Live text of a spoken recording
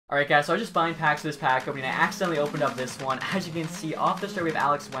Alright guys, so I was just buying packs for this pack opening. I accidentally opened up this one. As you can see, off the start we have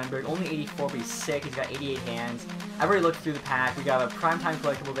Alex Wenberg, only 84, but he's sick. He's got 88 hands. I've already looked through the pack. We got a primetime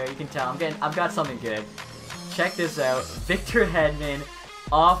collectible there. You can tell I've got something good. Check this out. Victor Hedman,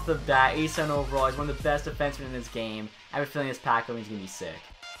 off the bat, 87 overall. He's one of the best defensemen in this game. I have a feeling this pack opening is gonna be sick.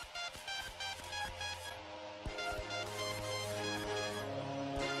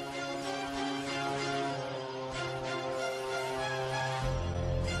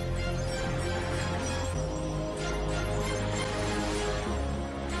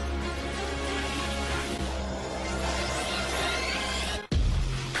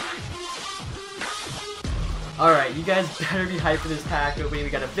 Alright, you guys better be hyped for this pack opening.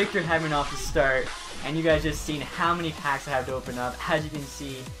 We got a Victor Hedman off the start, and you guys just seen how many packs I have to open up. As you can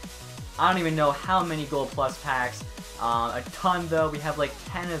see, I don't even know how many Gold Plus packs. A ton though. We have like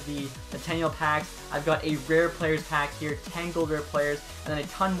 10 of the Centennial packs. I've got a Rare Players pack here, 10 Gold Rare Players, and then a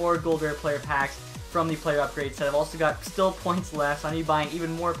ton more Gold Rare Player packs from the Player Upgrade set. I've also got still points left, so I need to be buying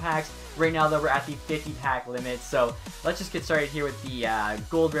even more packs. Right now though, we're at the 50 pack limit, so let's just get started here with the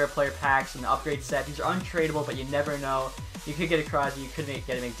Gold Rare Player packs from the Upgrade set. These are untradeable, but you never know. You could get a Crosby, you could get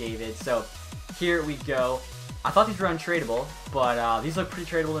a McDavid, so here we go. I thought these were untradeable, but these look pretty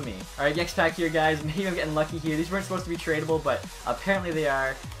tradable to me. Alright, next pack here, guys. Maybe I'm getting lucky here. These weren't supposed to be tradable, but apparently they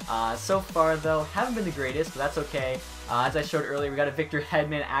are. So far, though, haven't been the greatest, but that's okay. As I showed earlier, we got a Victor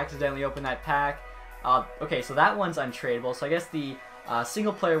Hedman, accidentally opened that pack. Okay, so that one's untradeable, so I guess the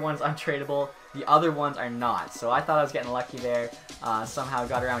single player one's untradeable, the other ones are not. So I thought I was getting lucky there. Somehow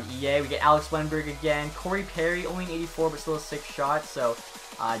got around EA. We get Alex Wenberg again. Corey Perry, only an 84, but still a 6 shot, so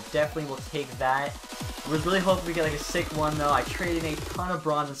definitely will take that. I was really hoping we get like a sick one though. I traded a ton of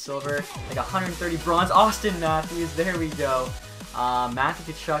bronze and silver, like 130 bronze. Austin Matthews, there we go.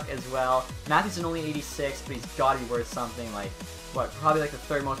 Matthew Tkachuk as well. Matthews is only 86, but he's got to be worth something. Like, what, probably like the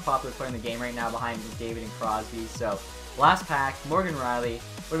third most popular player in the game right now behind David and Crosby. So last pack, Morgan Riley.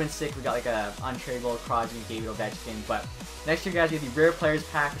 Would have been sick if we got like a untradeable Crosby, David, Ovechkin. But next year, guys, we have the Rare Players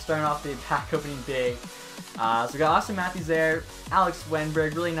pack. We're starting off the pack opening big. So we got Austin Matthews there, Alex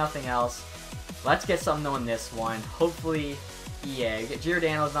Wenberg, really nothing else. Let's get something though in this one. Hopefully, EA. We get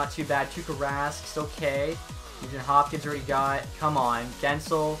Giordano's not too bad. Tuukka Rask's okay. Nugent Hopkins already got. Come on,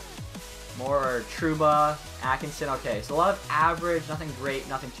 Gensel, more Trouba, Atkinson. Okay, so a lot of average, nothing great,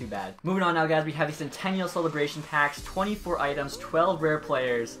 nothing too bad. Moving on now, guys, we have the Centennial Celebration packs, 24 items, 12 rare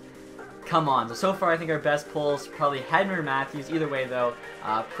players. Come on. So far, I think our best pulls probably Hedman or Matthews. Either way, though,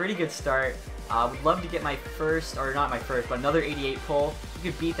 pretty good start. Would love to get my first, or not my first, but another 88 pull. If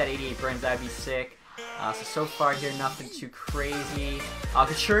you could beat that 88 Burns, that'd be sick. So far here, nothing too crazy.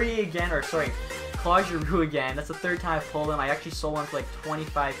 Couturier again, or sorry, Claude Giroux again. That's the third time I've pulled him. I actually sold one for like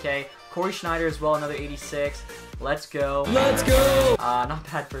 25k. Corey Schneider as well, another 86. Let's go. Let's go! Not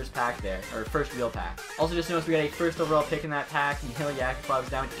bad first pack there, or first real pack. Also just noticed we got a first overall pick in that pack. Mihail Yakupov is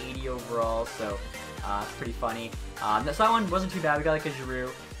down 80 overall, so it's pretty funny. So that one wasn't too bad. We got like a Giroux.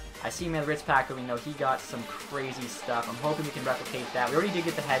 I see him in the Ritz pack, but we know he got some crazy stuff. I'm hoping we can replicate that. We already did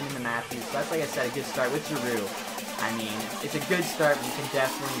get the Hedman and Matthews, so that's, like I said, a good start with Giroux. I mean, it's a good start, but you can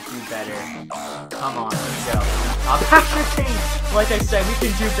definitely do better. Come on, let's go. Patrick Kane! Like I said, we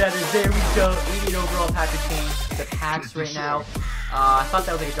can do better. There we go. 88 overall Patrick Kane. The packs right now. I thought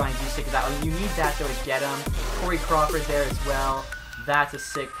that was like a Johnny Juice because you need that though to get him. Corey Crawford there as well. That's a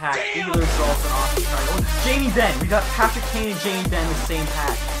sick pack. Eagles are also awesome. Oh, Jamie Benn! We got Patrick Kane and Jamie Benn in the same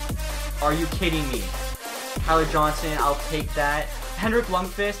pack. Are you kidding me? Tyler Johnson, I'll take that. Henrik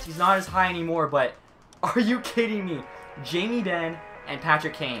Lundqvist, he's not as high anymore, but are you kidding me? Jamie Benn and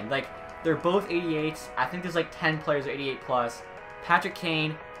Patrick Kane. Like, they're both 88s. I think there's like 10 players 88 plus. Patrick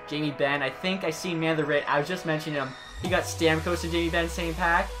Kane, Jamie Benn. I think I seen Man of the Rit. I was just mentioning him. He got Stamkos and Jamie Benn same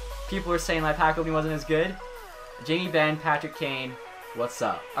pack. People were saying my pack opening wasn't as good. Jamie Benn, Patrick Kane. What's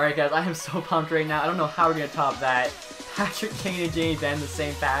up? Alright guys, I am so pumped right now. I don't know how we're going to top that. Patrick Kane and Jamie Benn in the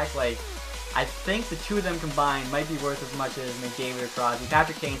same pack. Like, I think the two of them combined might be worth as much as McDavid or Crosby.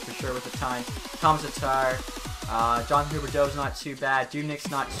 Patrick Kane's for sure with a ton. Thomas Tatar. Jonathan Huberdeau's not too bad. Dubnik's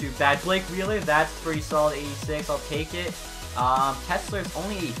not too bad. Blake Wheeler, that's pretty solid, 86. I'll take it. Kessler's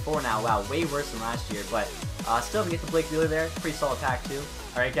only 84 now. Wow, way worse than last year. But still, we get the Blake Wheeler there. Pretty solid pack too.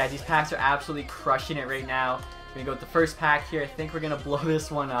 Alright guys, these packs are absolutely crushing it right now. We're going to go with the first pack here. I think we're going to blow this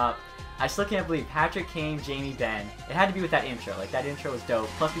one up. I still can't believe Patrick Kane, Jamie Benn. It had to be with that intro. Like, that intro was dope.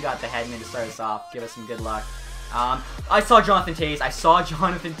 Plus, we got the Hedman to start us off. Give us some good luck. I saw Jonathan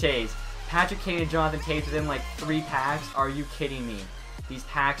Toews. Patrick Kane and Jonathan Toews within, like, 3 packs. Are you kidding me? These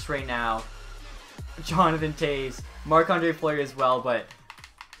packs right now. Jonathan Toews. Marc-Andre Fleury as well, but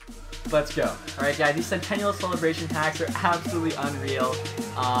Let's go. Alright guys, these Centennial Celebration packs are absolutely unreal.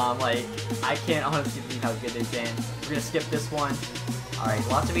 Like, I can't honestly believe how good they've been. We're gonna skip this one. Alright,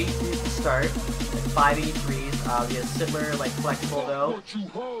 lots of 83s to start. Like 5 83s. We have Sittler, like, collectible though.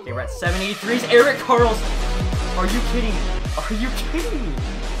 Okay, we're at 7 83s. Eric Carlson! Are you kidding me? Are you kidding me?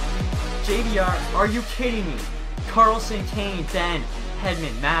 JBR, are you kidding me? Carlson, Kane, Ben,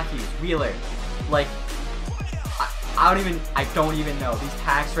 Hedman, Matthews, Wheeler. Like, I don't even know. These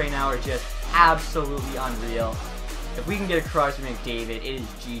packs right now are just absolutely unreal. If we can get a Crosby McDavid, it is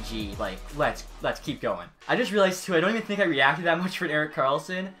GG. Like, let's keep going. I just realized too, I don't even think I reacted that much for an Eric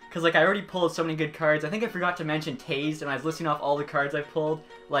Carlson, because like I already pulled so many good cards. I think I forgot to mention Taze, and I was listing off all the cards I've pulled.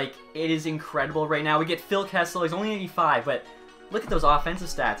 Like, it is incredible right now. We get Phil Kessel. He's only 85, but look at those offensive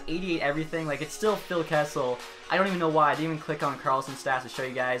stats. 88 everything. Like, it's still Phil Kessel. I don't even know why. I didn't even click on Carlson's stats to show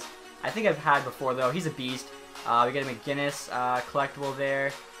you guys. I think I've had before though. He's a beast. We get a McGinnis collectible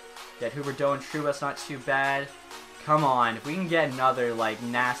there. Get Huberdeau and Trouba, that's not too bad. Come on, if we can get another like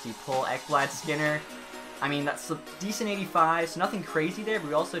nasty pull, Ekblad, Skinner. I mean, that's a decent 85, so nothing crazy there, but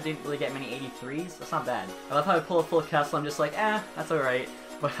we also didn't really get many 83s. That's not bad. I love how I pull a full Kessel, I'm just like, that's alright.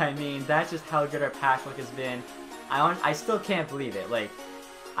 But I mean, that's just how good our pack look has been. I still can't believe it. Like,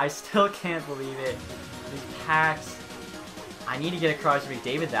 I still can't believe it. These packs, I need to get a Crosby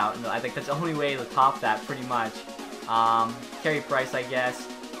McDavid out, and I think that's the only way to top that, pretty much. Carey Price, I guess.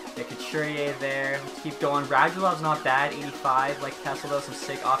 Get Couturier there. Let's keep going. Radulov's not bad, 85. Like Kessel, though, some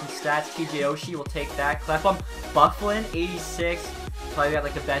sick offensive stats. TJ Oshie, we'll take that. Clefbaum, Bufflin, 86. Probably got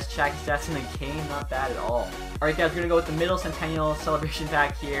like the best tracking stats in the game. Not bad at all. Alright guys, we're gonna go with the middle Centennial Celebration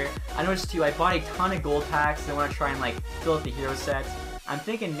pack here. I noticed too, I bought a ton of gold packs. I want to try and like fill out the hero sets. I'm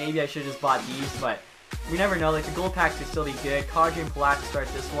thinking maybe I should have just bought these, but we never know. Like, the gold packs could still be good. Kadri and Palat to start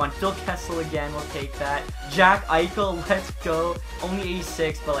this one. Phil Kessel again, we'll take that. Jack Eichel, let's go. Only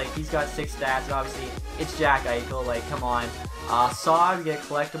 86, but like he's got 6 stats. And obviously, it's Jack Eichel. Like, come on. Saw, we get a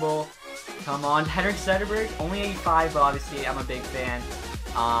collectible. Come on. Henrik Zetterberg, only 85, but obviously I'm a big fan.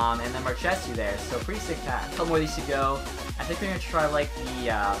 And then Marchescu there, so pretty sick pack. A couple more of these to go. I think we're gonna try like the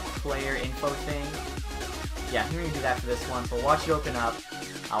player info thing. Yeah, I think we're gonna do that for this one. So we'll watch it open up.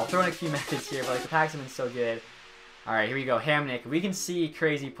 I'll throw in a few methods here, but like the packs have been so good. Alright, here we go. Hamnick. We can see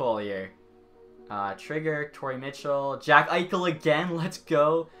crazy pull here. Trigger, Torrey Mitchell, Jack Eichel again. Let's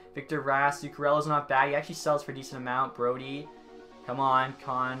go. Victor Rask, Zuccarello's not bad. He actually sells for a decent amount. Brody. Come on.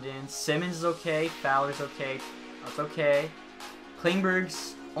 Condon. Simmons is okay. Fowler's okay. That's okay.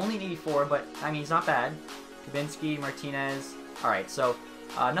 Klingberg's only an 84, but I mean, he's not bad. Kabinski, Martinez. Alright, so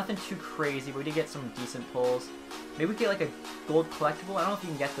nothing too crazy, but we did get some decent pulls. Maybe we get like a gold collectible. I don't know if you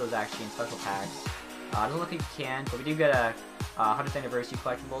can get those actually in special packs. Doesn't look like you can, but we do get a 100th anniversary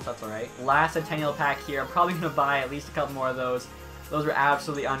collectibles. That's alright. Last Centennial pack here. I'm probably going to buy at least a couple more of those. Those were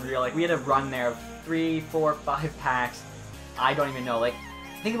absolutely unreal. Like, we had a run there of 3, 4, 5 packs. I don't even know. Like,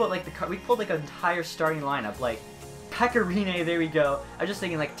 think about like we pulled like an entire starting lineup. Like, Pecorine, there we go. I was just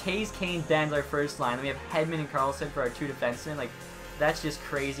thinking like Taze, Kane, Ben's our first line. Then we have Hedman and Carlson for our 2 defensemen. Like, that's just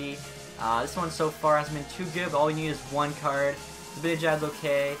crazy. This one so far hasn't been too good, but all we need is 1 card. Zibanejad's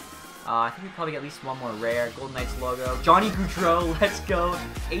okay. I think we probably get at least 1 more rare. Golden Knights logo. Johnny Gaudreau, let's go.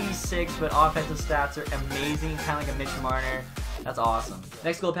 86, but offensive stats are amazing. Kind of like a Mitch Marner. That's awesome.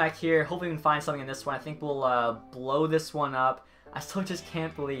 Next gold pack here. Hopefully we can find something in this one. I think we'll blow this one up. I still just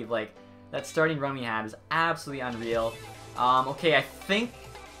can't believe, like, that starting run we had is absolutely unreal. Okay, I think...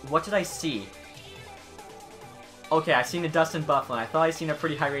 What did I see? Okay, I seen a Dustin Bufflin. I thought I seen a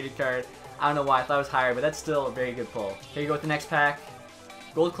pretty high-rated card. I don't know why. I thought it was higher, but that's still a very good pull. Here you go with the next pack.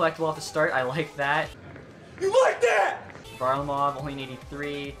 Gold collectible off the start. I like that. You like that? Varlamov, only an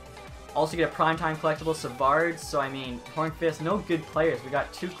 83. Also get a primetime collectible, Savard. So, I mean, Hornfist, no good players. We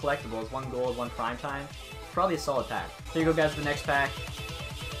got 2 collectibles, 1 gold, 1 primetime. Probably a solid pack. Here you go, guys, with the next pack.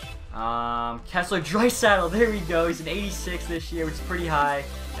 Kessler Draisaitl, there we go. He's an 86 this year, which is pretty high.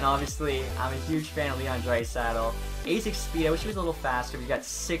 And obviously, I'm a huge fan of Leon Draisaitl. 86 speed, I wish he was a little faster. We got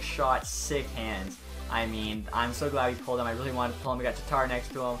 6 shots, sick hands. I mean, I'm so glad we pulled him. I really wanted to pull him. We got Tatar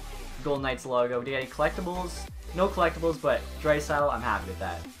next to him. Golden Knights logo. Did you get any collectibles? No collectibles, but Draisaitl, I'm happy with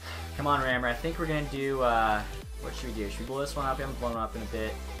that. Come on, Rammer. I think we're going to do, what should we do? Should we blow this one up? We haven't blown it up in a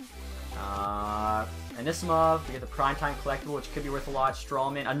bit. Anisimov, we get the primetime collectible, which could be worth a lot.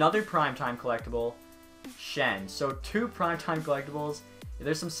 Strawman, another primetime collectible. Shen. So 2 primetime collectibles. If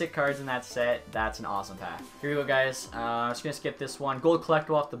there's some sick cards in that set, that's an awesome pack. Here we go, guys. I'm just going to skip this one. Gold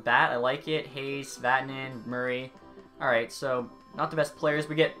collectible off the bat. I like it. Hayes, Vatanen, Murray. Alright, so not the best players.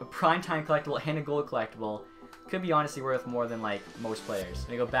 We get a primetime collectible and a gold collectible. Could be honestly worth more than like most players. I'm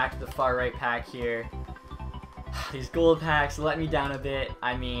going to go back to the far right pack here. These gold packs let me down a bit.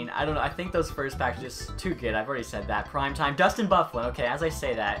 I mean, I don't know. I think those first packs are just too good. I've already said that. Primetime. Dustin Bufflin. Okay, as I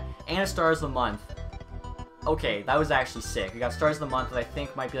say that. And a Stars of the Month. Okay, that was actually sick. We got Stars of the Month that I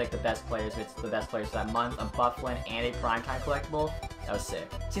think might be like the best players. It's the best players for that month. A Bufflin and a Primetime collectible. That was sick.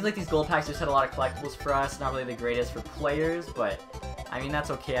 Seems like these gold packs just had a lot of collectibles for us. Not really the greatest for players, but I mean, that's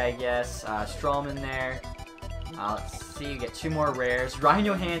okay, I guess. Strawman there. Let's see, you get 2 more rares. Ryan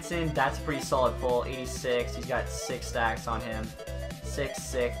Johansson, that's a pretty solid pull. 86, he's got 6 stacks on him.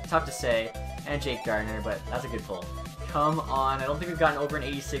 6, tough to say. And Jake Gardner, but that's a good pull. Come on, I don't think we've gotten over an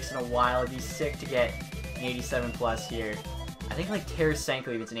 86 in a while. It'd be sick to get an 87 plus here. I think like Tarasenko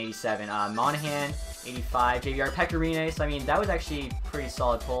if it's an 87. Monahan, 85. JVR Pecorine, so I mean, that was actually a pretty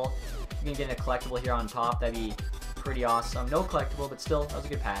solid pull. You can get a collectible here on top, that'd be pretty awesome. No collectible, but still, that was a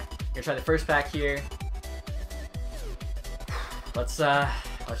good pack. Gonna try the first pack here. Let's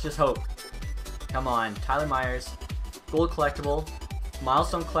just hope. Come on, Tyler Myers, gold collectible,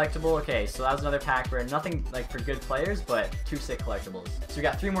 milestone collectible. Okay, so that was another pack where nothing like for good players, but 2 sick collectibles. So we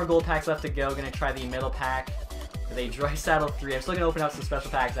got 3 more gold packs left to go. Gonna try the middle pack with a Draisaitl 3. I'm still gonna open up some special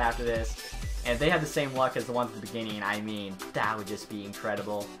packs after this, and if they had the same luck as the ones at the beginning, I mean, that would just be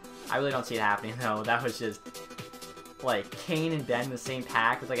incredible. I really don't see it happening though. That was just like Kane and Ben in the same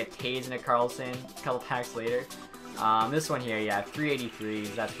pack with like a Taze and a Carlson a couple packs later. This one here, yeah,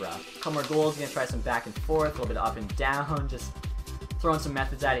 383s, that's rough. Couple more golds, gonna try some back and forth, a little bit up and down, just throwing some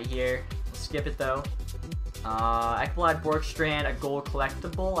methods at it here. We'll skip it though. Ekblad Borkstrand, a gold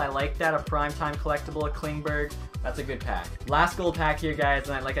collectible, I like that, a primetime collectible, a Klingberg, that's a good pack. Last gold pack here, guys,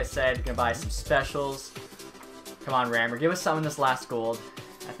 and like I said, gonna buy some specials. Come on, Rammer, give us some in this last gold.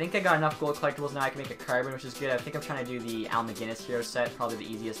 I think I got enough gold collectibles now I can make a carbon, which is good. I think I'm trying to do the Al McGinnis hero set, probably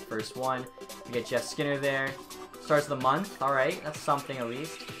the easiest first one. We get Jeff Skinner there. Stars of the month, alright, that's something at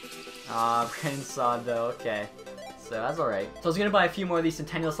least. Brandon Saad though, okay. So that's alright. So I was gonna buy a few more of these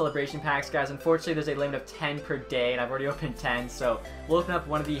Centennial Celebration packs, guys. Unfortunately, there's a limit of 10 per day, and I've already opened 10, so we'll open up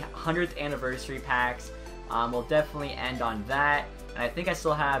one of the 100th anniversary packs. We'll definitely end on that. And I think I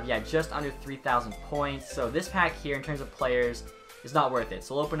still have, yeah, just under 3,000 points. So this pack here, in terms of players, is not worth it.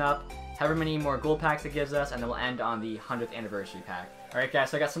 So we'll open up however many more gold packs it gives us, and then we'll end on the 100th anniversary pack. Alright guys,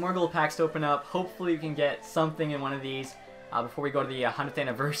 so I got some more gold packs to open up. Hopefully we can get something in one of these before we go to the 100th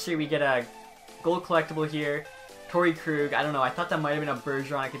anniversary. We get a gold collectible here. Torrey Krug, I don't know, I thought that might have been a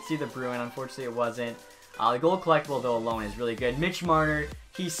Bergeron. I could see the Bruin, unfortunately it wasn't. The gold collectible though alone is really good. Mitch Marner,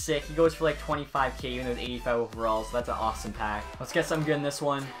 he's sick. He goes for like 25k even though it's 85 overall, so that's an awesome pack. Let's get something good in this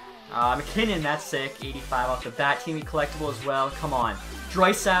one. McKinnon, that's sick. 85 off the bat. Team Elite collectible as well. Come on.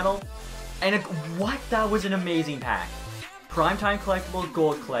 Draisaitl. And what? That was an amazing pack. Primetime collectible,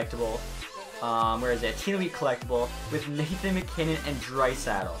 gold collectible. Where is it? Team Elite collectible with Nathan McKinnon and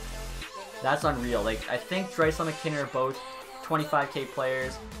Draisaitl. That's unreal. Like, I think Draisaitl and McKinnon are both 25k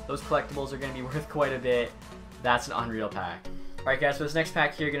players. Those collectibles are going to be worth quite a bit. That's an unreal pack. Alright guys, so this next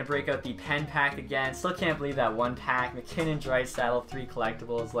pack here, going to break out the pen pack again. Still can't believe that one pack. McKinnon, Draisaitl, 3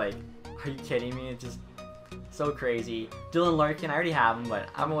 collectibles. Like, are you kidding me? It's just so crazy. Dylan Larkin, I already have him, but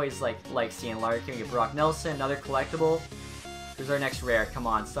I'm always like seeing Larkin. We get Brock Nelson, another collectible. Here's our next rare. Come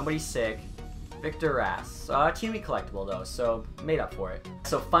on, somebody sick. Victor Rass. Team Elite collectible though, so made up for it.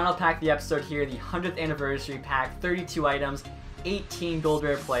 So final pack of the episode here, the 100th anniversary pack, 32 items, 18 gold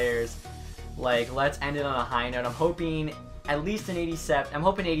rare players. Like, let's end it on a high note. I'm hoping at least an 87. I'm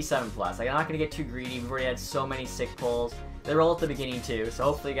hoping 87 plus. Like, I'm not gonna get too greedy. We've already had so many sick pulls. They were all at the beginning too, so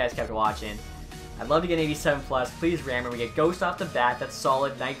hopefully you guys kept watching. I'd love to get 87 plus. Please Rammer. We get Ghost off the bat. That's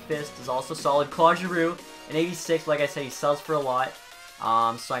solid. Night Fist is also solid. Claude Giroux, an 86. Like I said, he sells for a lot.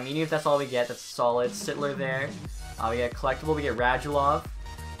 So I mean, even if that's all we get, that's solid. Sittler there. We get collectible. We get Radulov.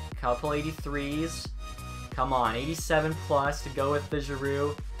 Couple 83s. Come on, 87 plus to go with the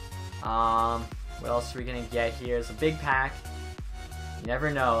Giroux. What else are we gonna get here? It's a big pack. You never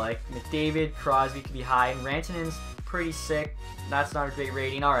know. Like McDavid, Crosby could be high, and Rantanen's pretty sick. That's not a great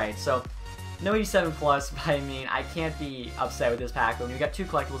rating. All right, so no 87 plus, but I mean, I can't be upset with this pack. But we got 2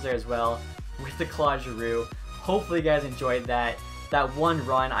 collectibles there as well with the Claude Giroux. Hopefully you guys enjoyed that. That one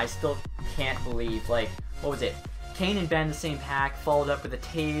run, I still can't believe. Like, what was it? Kane and Ben, the same pack, followed up with a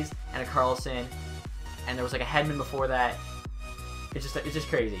Taze and a Carlson, and there was like a Hedman before that. It's just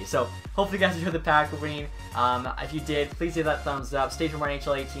crazy. So hopefully you guys enjoyed the pack opening. If you did, please give that thumbs up. Stay for more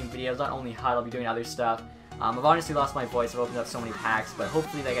NHL 18 videos. Not only HUD, I'll be doing other stuff. I've honestly lost my voice. I've opened up so many packs, but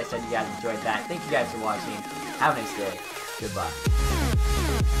hopefully, like I said, you guys enjoyed that. Thank you guys for watching. Have a nice day. Goodbye.